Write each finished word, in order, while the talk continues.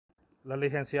La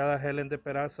licenciada Helen de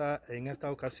Peraza en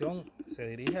esta ocasión se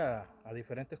dirige a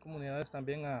diferentes comunidades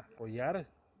también a apoyar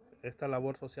esta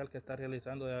labor social que está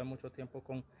realizando desde hace mucho tiempo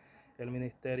con el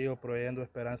Ministerio Proveyendo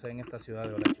Esperanza en esta ciudad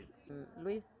de Olanchito.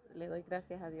 Luis, le doy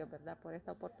gracias a Dios, ¿verdad?, por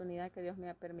esta oportunidad que Dios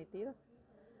me ha permitido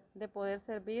de poder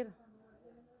servir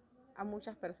a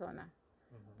muchas personas,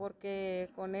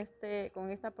 porque con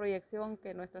esta proyección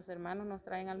que nuestros hermanos nos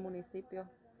traen al municipio,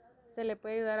 se le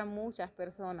puede ayudar a muchas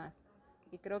personas.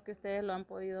 Y creo que ustedes lo han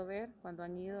podido ver cuando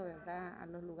han ido, ¿verdad?, a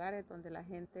los lugares donde la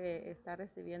gente está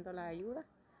recibiendo la ayuda.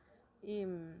 Y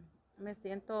me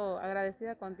siento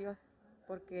agradecida con Dios,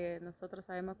 porque nosotros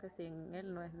sabemos que sin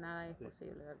Él no es nada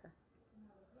imposible, ¿verdad?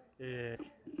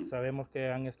 Sabemos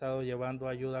que han estado llevando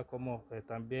ayuda como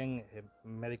también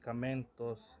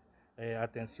medicamentos,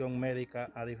 atención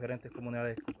médica a diferentes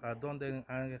comunidades. ¿A dónde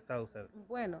han estado ustedes?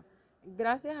 Bueno,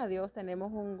 gracias a Dios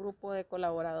tenemos un grupo de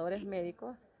colaboradores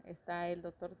médicos. Está el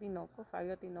doctor Tinoco,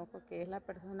 Fabio Tinoco, que es la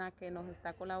persona que nos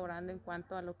está colaborando en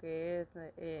cuanto a lo que es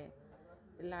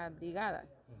las brigadas.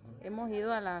 Hemos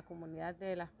ido a la comunidad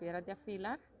de las Piedras de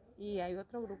Afilar y hay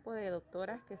otro grupo de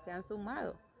doctoras que se han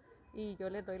sumado. Y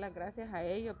yo les doy las gracias a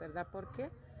ellos, ¿verdad?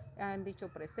 Porque han dicho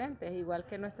presentes, igual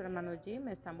que nuestro hermano Jim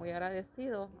está muy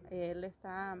agradecido. Él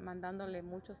está mandándole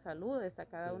muchos saludos a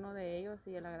cada uno de ellos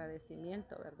y el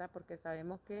agradecimiento, ¿verdad? Porque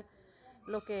sabemos que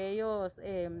lo que ellos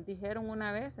dijeron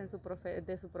una vez en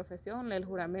de su profesión, el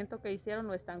juramento que hicieron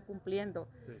lo están cumpliendo.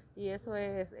 Sí. Y eso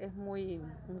es muy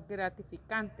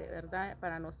gratificante, ¿verdad?,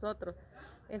 para nosotros.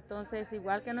 Entonces,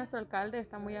 igual que nuestro alcalde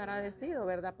está muy agradecido,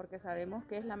 ¿verdad?, porque sabemos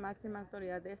que es la máxima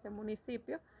autoridad de este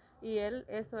municipio y él,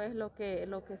 eso es lo que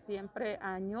siempre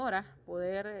añora,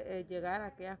 poder llegar a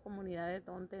aquellas comunidades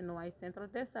donde no hay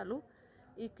centros de salud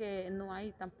y que no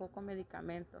hay tampoco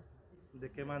medicamentos. ¿De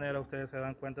qué manera ustedes se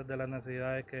dan cuenta de las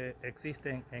necesidades que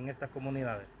existen en estas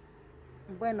comunidades?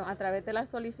 Bueno, a través de las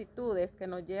solicitudes que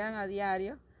nos llegan a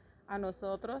diario a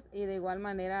nosotros y de igual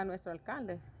manera a nuestro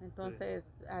alcalde. Entonces,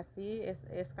 sí, así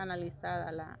es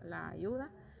canalizada la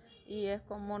ayuda y es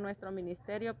como nuestro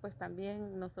ministerio, pues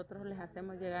también nosotros les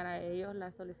hacemos llegar a ellos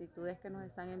las solicitudes que nos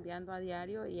están enviando a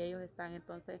diario y ellos están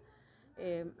entonces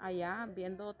allá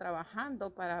trabajando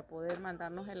para poder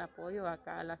mandarnos el apoyo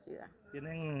acá a la ciudad.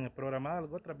 ¿Tienen programadas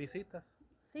otras visitas?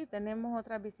 Sí, tenemos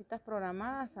otras visitas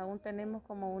programadas, aún tenemos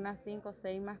como unas 5 o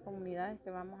 6 más comunidades que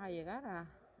vamos a llegar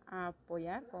a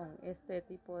apoyar con este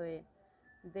tipo de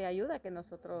ayuda que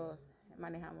nosotros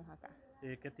manejamos acá.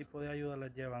 ¿Qué tipo de ayuda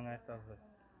les llevan a estas?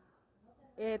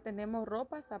 Tenemos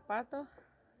ropa, zapatos,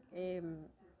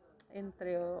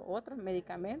 entre otros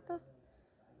medicamentos,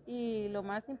 y lo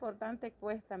más importante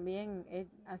pues también es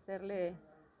hacerle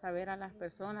saber a las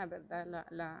personas, ¿verdad?,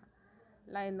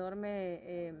 la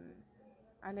enorme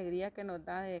alegría que nos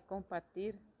da de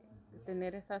compartir, de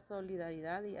tener esa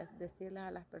solidaridad y decirles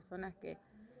a las personas que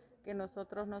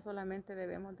nosotros no solamente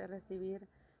debemos de recibir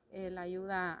la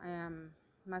ayuda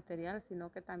material,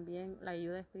 sino que también la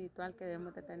ayuda espiritual que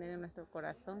debemos de tener en nuestro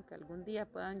corazón, que algún día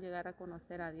puedan llegar a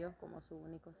conocer a Dios como su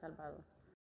único Salvador.